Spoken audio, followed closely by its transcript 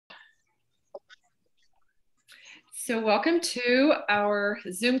So welcome to our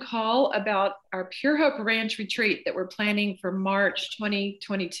Zoom call about our Pure Hope Ranch retreat that we're planning for March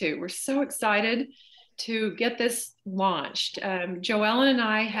 2022. We're so excited to get this launched. Joellen and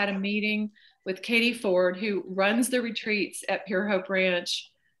I had a meeting with Katie Ford, who runs the retreats at Pure Hope Ranch.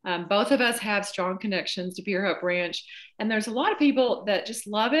 Both of us have strong connections to Pure Hope Ranch, and there's a lot of people that just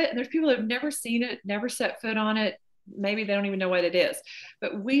love it, and there's people that have never seen it, never set foot on it. Maybe they don't even know what it is,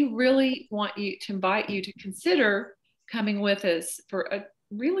 but we really want you to invite you to consider coming with us for a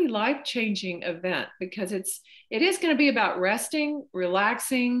really life-changing event, because it is going to be about resting,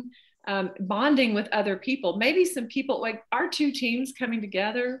 relaxing, bonding with other people. Maybe some people like our two teams coming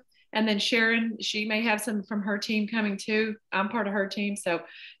together, and then Sharon, she may have some from her team coming too. I'm part of her team, so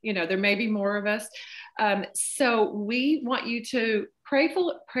there may be more of us. So we want you to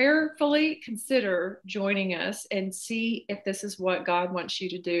prayerfully consider joining us and see if this is what God wants you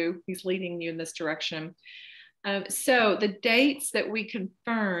to do. He's leading you in this direction. So the dates that we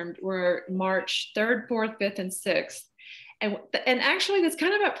confirmed were March 3rd, 4th, 5th, and 6th. And actually that's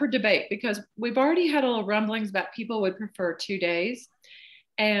kind of up for debate, because we've already had a little rumblings about people would prefer 2 days.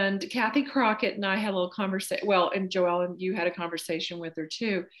 And Kathy Crockett and I had a little conversation, well, and Joelle, and you had a conversation with her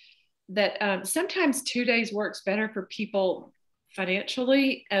too, that sometimes 2 days works better for people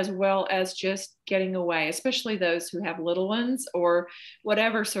financially, as well as just getting away, especially those who have little ones or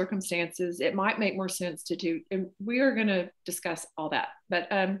whatever circumstances. It might make more sense to do, and we are going to discuss all that. But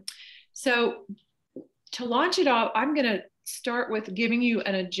so to launch it off, I'm going to start with giving you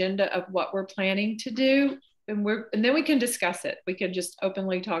an agenda of what we're planning to do, and then we can discuss it. We can just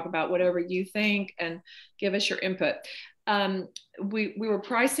openly talk about whatever you think and give us your input. We were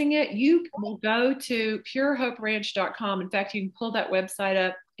pricing it. You will go to purehoperanch.com. In fact, you can pull that website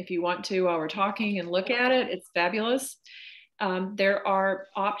up if you want to while we're talking and look at it. It's fabulous. There are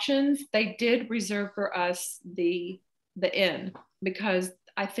options. They did reserve for us the inn, because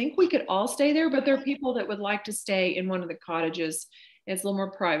I think we could all stay there, but there are people that would like to stay in one of the cottages. It's a little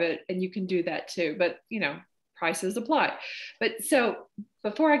more private, and you can do that too, but prices apply. But so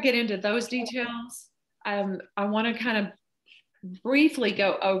before I get into those details, I want to kind of briefly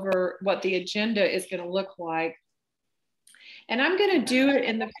go over what the agenda is going to look like. And I'm going to do it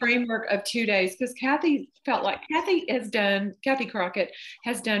in the framework of 2 days, because Kathy Crockett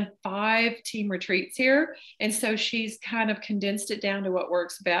has done 5 team retreats here. And so she's kind of condensed it down to what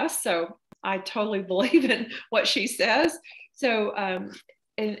works best. So I totally believe in what she says. So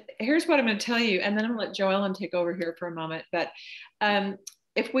and here's what I'm going to tell you, and then I'm going to let Joellen take over here for a moment. But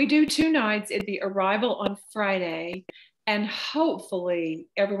if we do 2 nights, it'd be arrival on Friday, and hopefully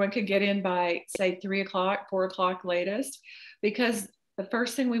everyone could get in by, say, 3 o'clock, 4 o'clock latest, because the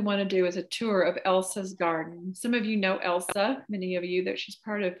first thing we want to do is a tour of Elsa's garden. Some of you know Elsa, many of you, that she's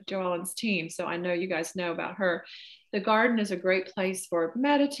part of Joellen's team, so I know you guys know about her. The garden is a great place for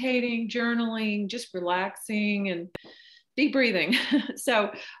meditating, journaling, just relaxing, and deep breathing.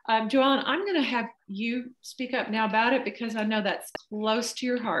 So, Joellen, I'm going to have you speak up now about it, because I know that's close to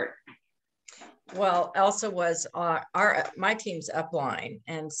your heart. Well, Elsa was my team's upline,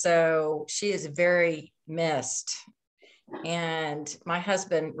 and so she is very missed. And my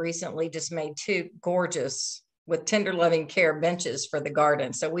husband recently just made 2 gorgeous, with tender loving care, benches for the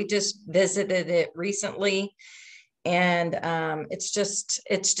garden. So we just visited it recently. And it's just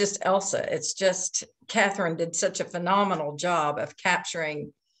Elsa. It's just Catherine did such a phenomenal job of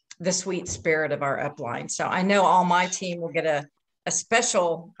capturing the sweet spirit of our upline. So I know all my team will get a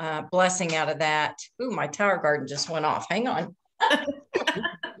special blessing out of that. Ooh, my tower garden just went off. Hang on.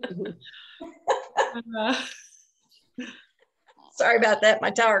 Sorry about that.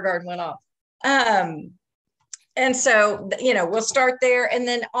 My tower garden went off. And so, we'll start there. And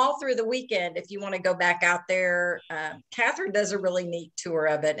then all through the weekend, if you want to go back out there, Catherine does a really neat tour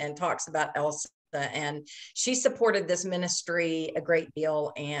of it and talks about Elsa. And she supported this ministry a great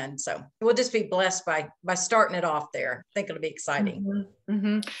deal. And so we'll just be blessed by starting it off there. I think it'll be exciting.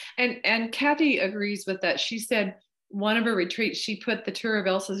 Mm-hmm. And Kathy agrees with that. She said one of her retreats, she put the tour of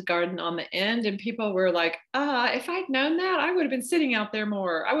Elsa's garden on the end, and people were like, if I'd known that, I would have been sitting out there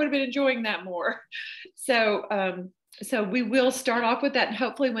more. I would have been enjoying that more. So, so we will start off with that, and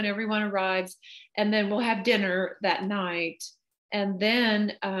hopefully when everyone arrives, and then we'll have dinner that night. And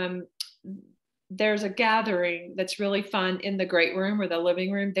then there's a gathering that's really fun in the great room, or the living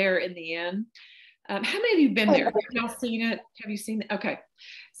room there in the inn. How many of you have been there? Have y'all seen it? Have you seen it? Okay.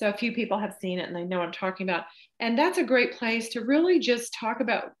 So a few people have seen it, and they know what I'm talking about. And that's a great place to really just talk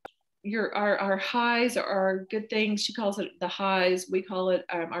about our highs, or our good things. She calls it the highs. We call it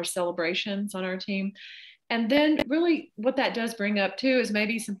our celebrations on our team. And then really what that does bring up too is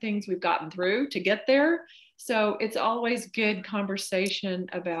maybe some things we've gotten through to get there. So it's always good conversation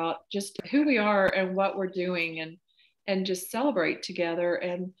about just who we are and what we're doing, and just celebrate together.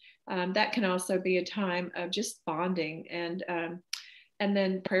 And that can also be a time of just bonding, and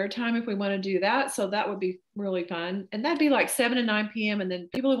then prayer time if we want to do that. So that would be really fun. And that'd be like 7 to 9 p.m. And then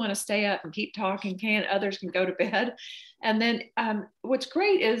people who want to stay up and keep talking can, others can go to bed. And then what's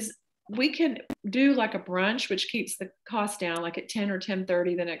great is we can do like a brunch, which keeps the cost down, like at 10 or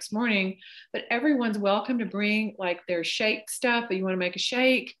 10:30 the next morning. But everyone's welcome to bring like their shake stuff. If you want to make a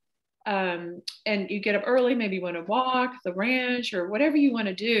shake, and you get up early, maybe you want to walk the ranch or whatever you want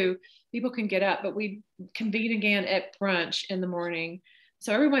to do, people can get up. But we convene again at brunch in the morning.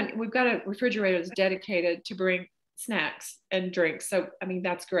 So everyone, we've got a refrigerator that's dedicated to bring snacks and drinks. So, I mean,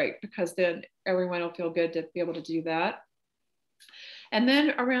 that's great because then everyone will feel good to be able to do that. And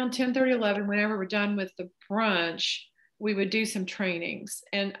then around 10:30, 11, whenever we're done with the brunch, we would do some trainings.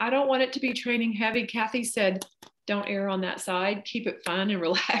 And I don't want it to be training heavy. Kathy said, don't err on that side, keep it fun and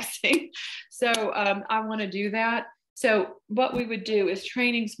relaxing. So I want to do that. So what we would do is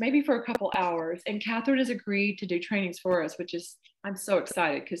trainings maybe for a couple hours. And Catherine has agreed to do trainings for us, which is, I'm so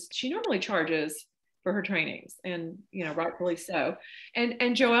excited because she normally charges for her trainings, and rightfully so. And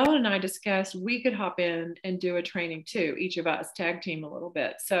Joella and I discussed we could hop in and do a training too, each of us tag team a little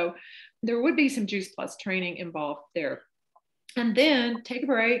bit. So there would be some Juice Plus training involved there. And then take a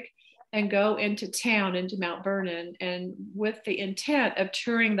break and go into town, into Mount Vernon, and with the intent of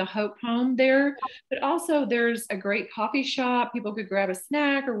touring the Hope Home there. But also there's a great coffee shop. People could grab a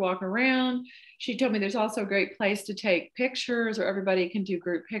snack or walk around. She told me there's also a great place to take pictures, or everybody can do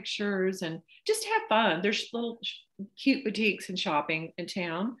group pictures and just have fun. There's little cute boutiques and shopping in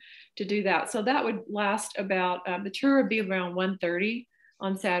town to do that. So that would last about, the tour would be around 1:30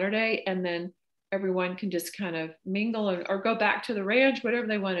 on Saturday. And then everyone can just kind of mingle or go back to the ranch, whatever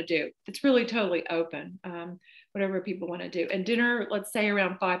they want to do. It's really totally open, whatever people want to do. And dinner, let's say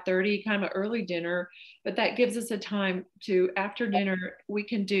around 5:30, kind of an early dinner, but that gives us a time to, after dinner, we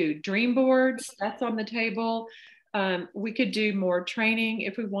can do dream boards. That's on the table. We could do more training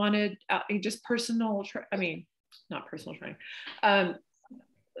if we wanted, just personal, not personal training.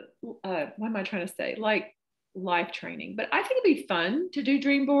 What am I trying to say? Like life training. But I think it'd be fun to do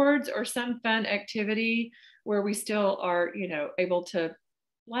dream boards or some fun activity where we still are, able to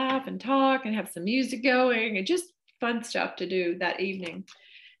laugh and talk and have some music going, and just fun stuff to do that evening.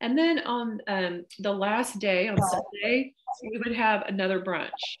 And then on the last day, on Sunday, we would have another brunch.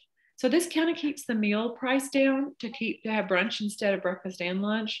 So this kind of keeps the meal price down to have brunch instead of breakfast and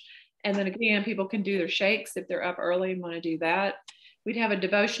lunch. And then again, people can do their shakes if they're up early and want to do that. We'd have a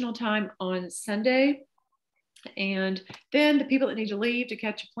devotional time on Sunday. And then the people that need to leave to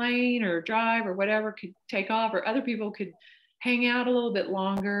catch a plane or drive or whatever could take off, or other people could hang out a little bit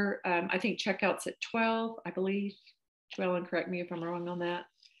longer. I think checkout's at 12, I believe. Joelle, and correct me if I'm wrong on that.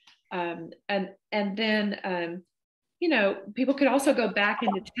 And then, people could also go back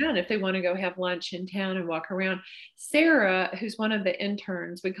into town if they want to go have lunch in town and walk around. Sarah, who's one of the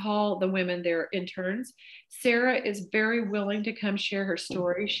interns, we call the women their interns. Sarah is very willing to come share her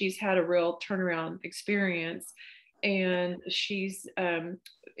story. She's had a real turnaround experience, and she's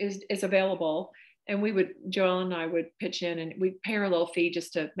is available. And Joelle and I would pitch in, and we'd pay her a little fee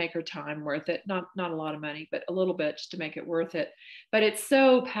just to make her time worth it. Not a lot of money, but a little bit just to make it worth it. But it's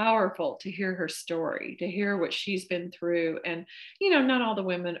so powerful to hear her story, to hear what she's been through. And, not all the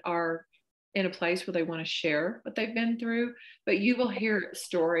women are in a place where they want to share what they've been through, but you will hear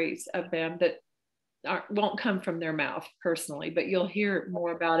stories of them that won't come from their mouth personally, but you'll hear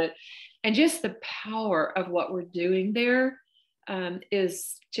more about it. And just the power of what we're doing there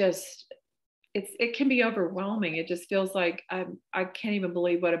is just, it can be overwhelming. It just feels like I can't even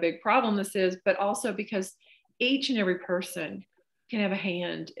believe what a big problem this is, but also because each and every person can have a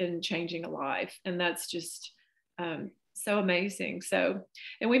hand in changing a life. And that's just so amazing. So,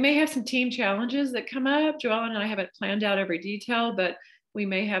 and we may have some team challenges that come up. Joelle and I haven't planned out every detail, but we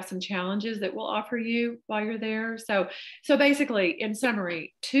may have some challenges that we'll offer you while you're there. So basically, in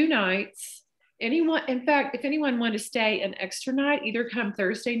summary, 2 nights. In fact, if anyone wanted to stay an extra night, either come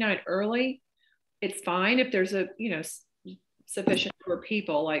Thursday night early, it's fine if there's sufficient number of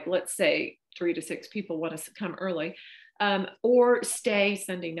people, like let's say 3 to 6 people want to come early, or stay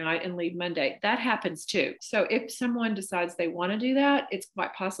Sunday night and leave Monday. That happens too. So if someone decides they want to do that, it's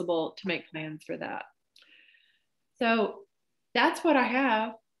quite possible to make plans for that. So that's what I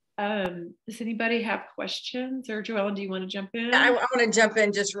have. Does anybody have questions? Or Joelle, do you want to jump in? I want to jump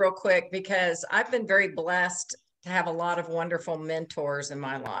in just real quick because I've been very blessed to have a lot of wonderful mentors in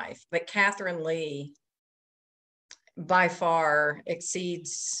my life. But Catherine Lee by far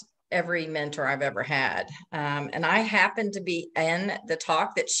exceeds every mentor I've ever had. And I happened to be in the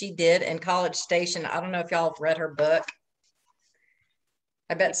talk that she did in College Station. I don't know if y'all have read her book.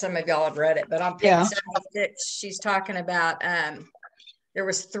 I bet some of y'all have read it, but on page 76, she's talking about, there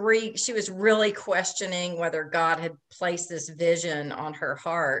was three, she was really questioning whether God had placed this vision on her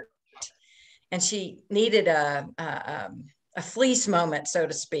heart. And she needed a fleece moment, so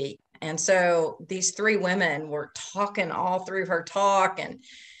to speak. And so these three women were talking all through her talk and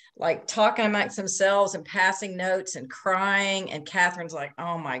like talking amongst themselves and passing notes and crying. And Catherine's like,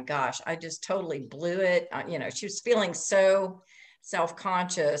 oh my gosh, I just totally blew it. You know, she was feeling so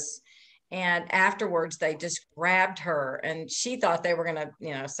self-conscious. And afterwards, they just grabbed her and she thought they were going to,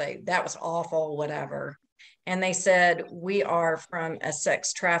 you know, say that was awful, whatever. And they said, we are from a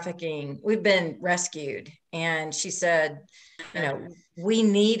sex trafficking, we've been rescued. And she said, you know, we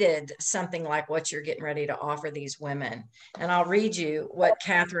needed something like what you're getting ready to offer these women. And I'll read you what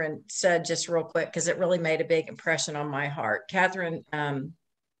Catherine said just real quick, because it really made a big impression on my heart. Catherine,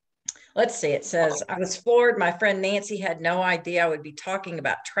 let's see, it says, I was floored. My friend Nancy had no idea I would be talking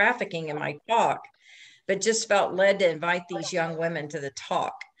about trafficking in my talk, but just felt led to invite these young women to the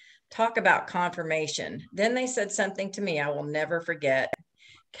talk about confirmation. Then they said something to me I will never forget.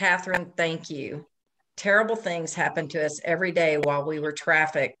 Catherine, thank you. Terrible things happen to us every day while we were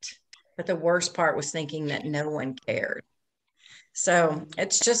trafficked, but the worst part was thinking that no one cared. So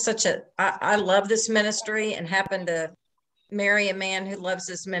it's just such a, I love this ministry and happen to marry a man who loves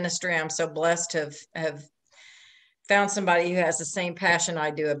this ministry. I'm so blessed to have found somebody who has the same passion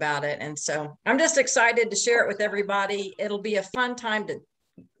I do about it. And so I'm just excited to share it with everybody. It'll be a fun time to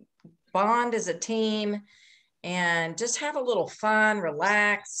bond as a team and just have a little fun,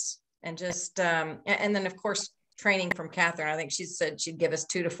 relax, and just, and then of course, training from Catherine. I think she said she'd give us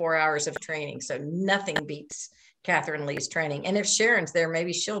 2 to 4 hours of training. So nothing beats Catherine Lee's training. And if Sharon's there,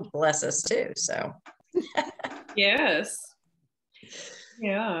 maybe she'll bless us too. So. Yes.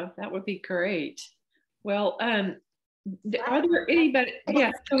 Yeah, that would be great. Well, are there anybody?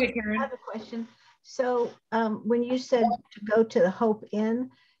 Yes, go ahead, Karen. I have a question. So when you said to go to the Hope Inn,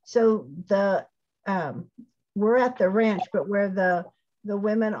 so the we're at the ranch, but where the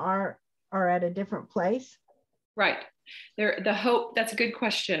women are at a different place? Right. The Hope, that's a good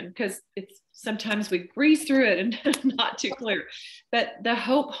question, because it's sometimes we breeze through it and not too clear. But the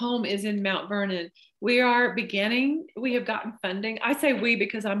Hope Home is in Mount Vernon. We have gotten funding. I say we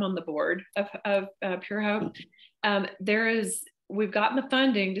because I'm on the board of Pure Hope. We've gotten the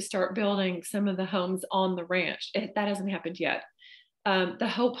funding to start building some of the homes on the ranch. That hasn't happened yet. The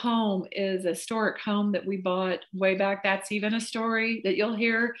Hope Home is a historic home that we bought way back. That's even a story that you'll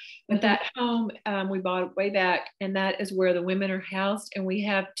hear. But that home we bought way back, and that is where the women are housed. And we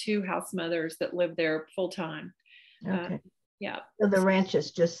have 2 house mothers that live there full time. Okay. Yeah. So the ranch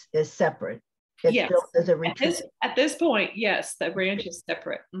is separate. It's yes. built as a retreat. At this point, yes, the ranch is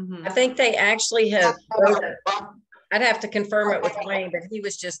separate. I think they actually have. I'd have to confirm it with Wayne, but he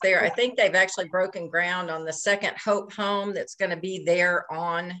was just there. I think they've actually broken ground on the second Hope Home that's going to be there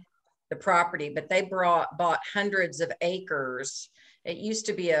on the property, but they bought hundreds of acres. It used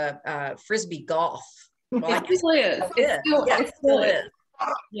to be a Frisbee golf. Well, it still is. It still is.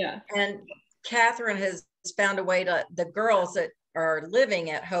 Yeah. And Catherine has found a way to, the girls that are living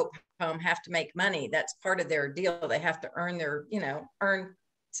at Hope Home have to make money. That's part of their deal. They have to earn earn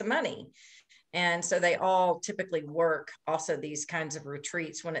some money. And so they all typically work also these kinds of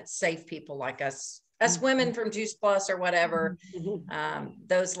retreats when it's safe people like us women from Juice Plus or whatever.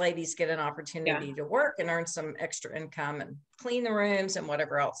 Those ladies get an opportunity to work and earn some extra income and clean the rooms and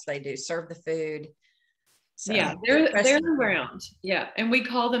whatever else they do, serve the food. So, yeah, they're around. Yeah. And we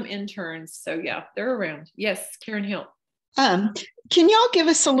call them interns. So yeah, they're around. Yes, Karen Hill. Can y'all give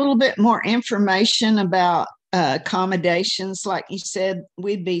us a little bit more information about accommodations? Like you said,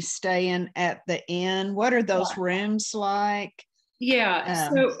 we'd be staying at the inn. What are those rooms like? Yeah.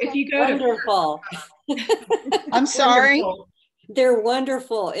 So if you go wonderful. I'm sorry. Wonderful. They're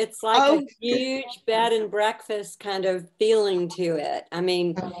wonderful. It's like a huge bed and breakfast kind of feeling to it. I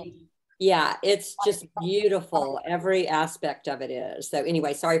mean, yeah, it's just beautiful. Every aspect of it is. So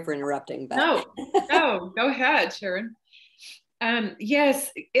anyway, sorry for interrupting. But No, go ahead, Sharon.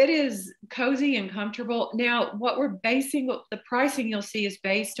 Yes, it is cozy and comfortable. Now, what we're basing, the pricing you'll see is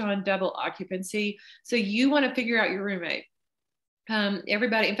based on double occupancy. So you want to figure out your roommate.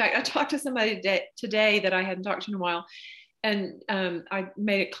 Everybody, in fact, I talked to somebody today that I hadn't talked to in a while, and I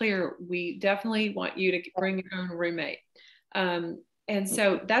made it clear we definitely want you to bring your own roommate. And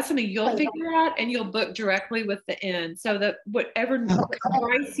so that's something you'll figure out, and you'll book directly with the inn. So that whatever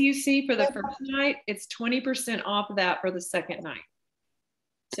price you see for the first night, it's 20% off of that for the second night.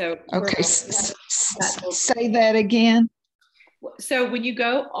 So okay, say that again. So when you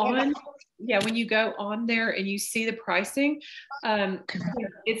go on, when you go on there and you see the pricing,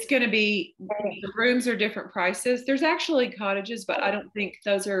 it's going to be, the rooms are different prices. There's actually cottages, but I don't think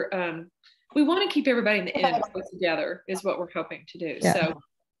those are, we want to keep everybody in the inn together is what we're hoping to do. Yeah.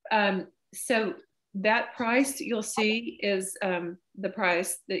 So that price you'll see is the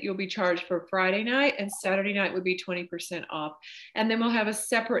price that you'll be charged for Friday night, and Saturday night would be 20% off. And then we'll have a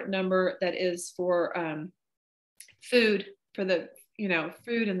separate number that is for food, for the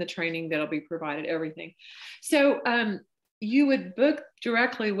food and the training that'll be provided, everything. So you would book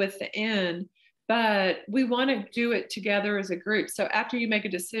directly with the inn, but we want to do it together as a group. So after you make a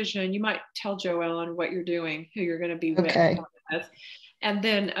decision, you might tell Joellen what you're doing, who you're going to be with. And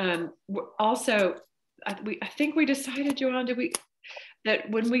then also, I think we decided, Joellen, that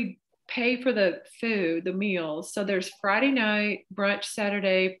when we pay for the food, the meals, so there's Friday night, brunch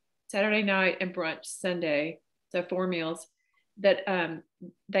Saturday night, and brunch Sunday, so 4 meals, that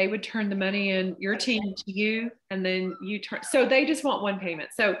they would turn the money in, your team to you, and then you turn, so they just want one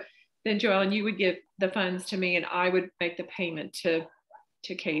payment. So then Joellen, you would give the funds to me and I would make the payment to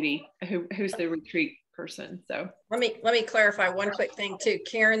Katie, who's the retreat person. So let me clarify one quick thing too,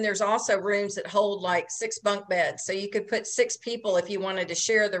 Karen. There's also rooms that hold like 6 bunk beds, so you could put 6 people if you wanted to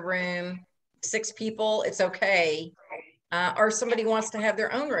share the room. 6 people, it's okay. Or somebody wants to have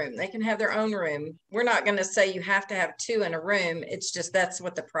their own room, they can have their own room. We're not going to say you have to have 2 in a room. It's just that's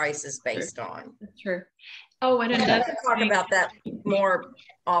what the price is based on. That's true. Oh, and another talk about that more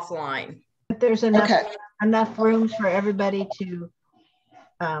offline. But there's enough rooms for everybody to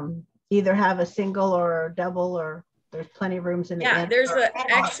either have a single or a double, or there's plenty of rooms in the inn. There's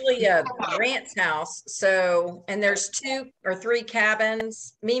actually a ranch house. So, and there's 2 or 3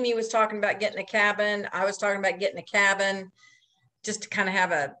 cabins. Mimi was talking about getting a cabin. I was talking about getting a cabin just to kind of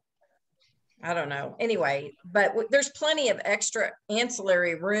have a, I don't know. Anyway, but there's plenty of extra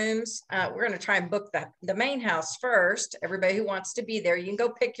ancillary rooms. We're going to try and book the main house first. Everybody who wants to be there, you can go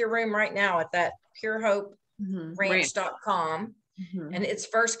pick your room right now at that purehoperanch.com. And it's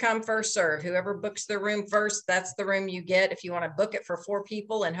first come, first serve. Whoever books their room first, that's the room you get. If you want to book it for 4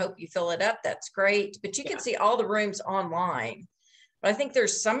 people and hope you fill it up, that's great. But you can see all the rooms online. But I think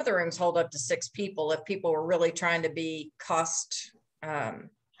there's some of the rooms hold up to 6 people if people were really trying to be cost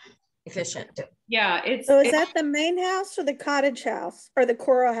efficient. Yeah, so is that the main house or the cottage house or the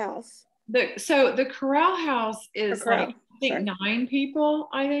corral house? So the corral house is like, I think 9 people.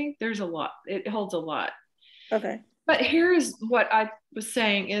 I think there's a lot. It holds a lot. Okay. But here's what I was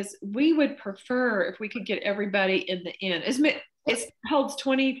saying is we would prefer if we could get everybody in the inn. It holds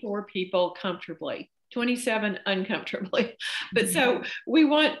 24 people comfortably, 27 uncomfortably. But so we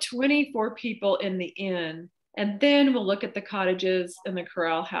want 24 people in the inn, and then we'll look at the cottages and the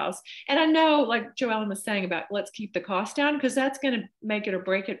corral house. And I know, like Joellen was saying about, let's keep the cost down, because that's going to make it or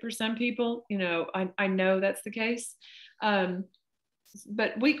break it for some people. I know that's the case.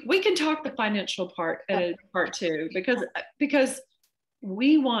 But we can talk the financial part too, because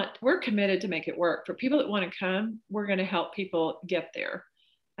we're committed to make it work. For people that want to come, we're going to help people get there.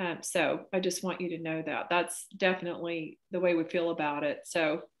 So I just want you to know that that's definitely the way we feel about it.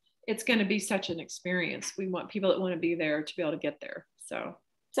 So it's going to be such an experience. We want people that want to be there to be able to get there. So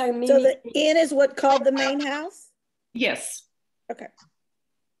the inn is what called the main house? Yes. Okay.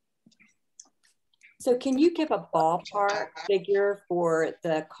 So can you give a ballpark figure for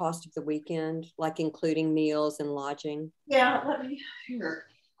the cost of the weekend, like including meals and lodging? Yeah, let me hear.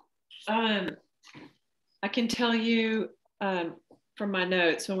 I can tell you from my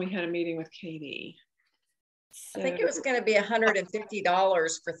notes when we had a meeting with Katie. So, I think it was going to be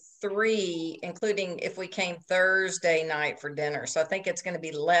 $150 for 3, including if we came Thursday night for dinner. So I think it's going to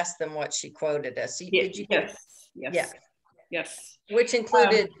be less than what she quoted us. Yes. Which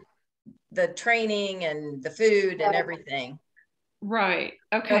included the training and the food and everything. Right.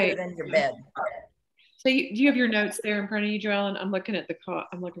 Okay. Other than your bed. So do you have your notes there in front of you, Joellen? I'm looking at the cost.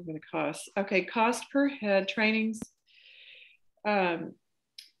 I'm looking for the cost. Okay, cost per head trainings.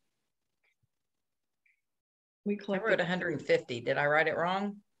 We collected. I wrote 150. Did I write it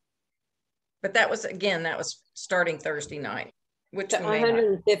wrong? But that was starting Thursday night. Which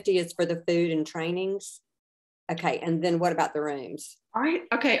 150 is for the food and trainings. Okay, and then what about the rooms? All right.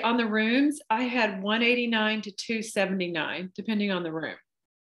 Okay, on the rooms, I had 189 to 279, depending on the room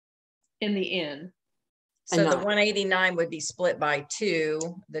in the inn. So the 189 would be split by 2.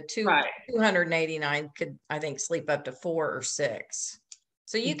 The 289 could, I think, sleep up to 4 or 6.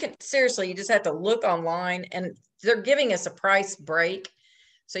 So you can seriously, you just have to look online, and they're giving us a price break.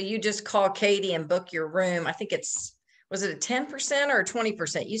 So you just call Katie and book your room. I think Was it a 10% or a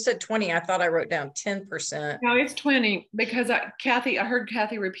 20%? You said 20. I thought I wrote down 10%. No, it's 20 because I heard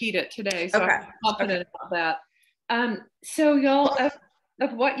Kathy repeat it today. So Okay. I'm confident about that. So y'all,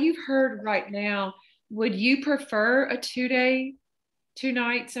 of what you've heard right now, would you prefer a 2-day, 2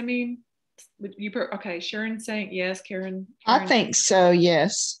 nights? I mean, would you, okay, Sharon's saying yes, Karen. I think so,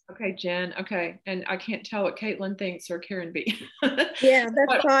 yes. Okay, Jen, okay. And I can't tell what Caitlin thinks or Karen B. Yeah,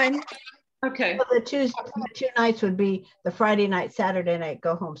 that's fine. Okay. So the two nights would be the Friday night, Saturday night,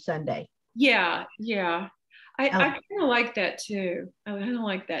 go home Sunday. Yeah, yeah. I kind of like that too. I kind of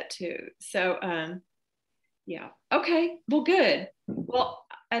like that too. So, yeah. Okay. Well, good. Well,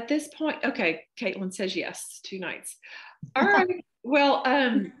 at this point, okay, Caitlin says yes, 2 nights. All right. Well,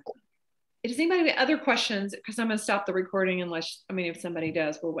 does anybody have other questions? Because I'm going to stop the recording unless, I mean, if somebody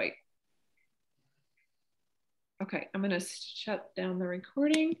does, we'll wait. Okay, I'm going to shut down the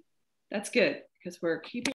recording. That's good because we're keeping